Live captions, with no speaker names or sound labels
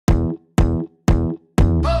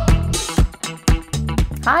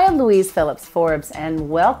Hi, I'm Louise Phillips Forbes, and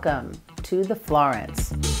welcome to the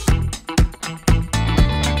Florence.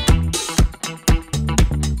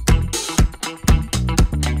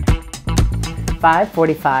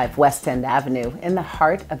 .545 West End Avenue in the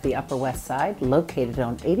heart of the Upper West Side, located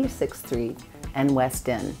on 86th Street and West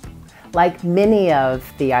End. Like many of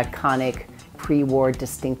the iconic pre-war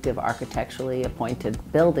distinctive architecturally appointed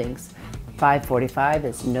buildings, 545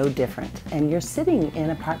 is no different. And you're sitting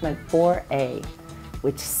in apartment 4A,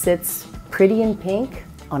 which sits pretty in pink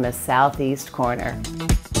on a southeast corner.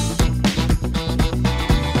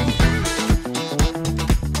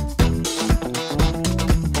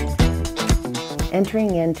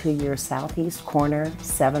 Entering into your southeast corner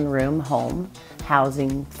 7-room home,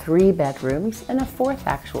 housing 3 bedrooms and a 4th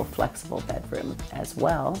actual flexible bedroom as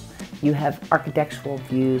well. You have architectural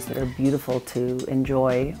views that are beautiful to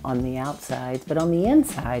enjoy on the outside, but on the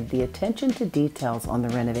inside, the attention to details on the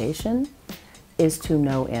renovation is to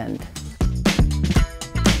no end.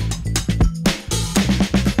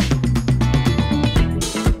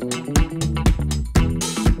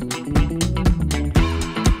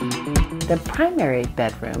 The primary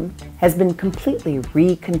bedroom has been completely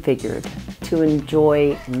reconfigured to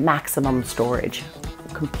enjoy maximum storage,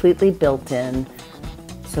 completely built in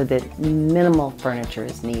so that minimal furniture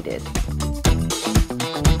is needed.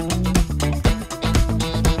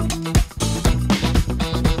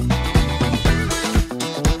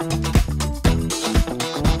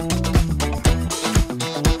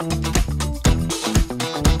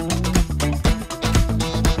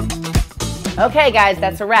 Okay guys,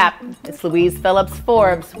 that's a wrap. It's Louise Phillips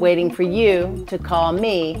Forbes waiting for you to call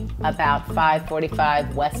me about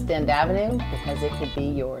 545 West End Avenue because it could be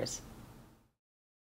yours.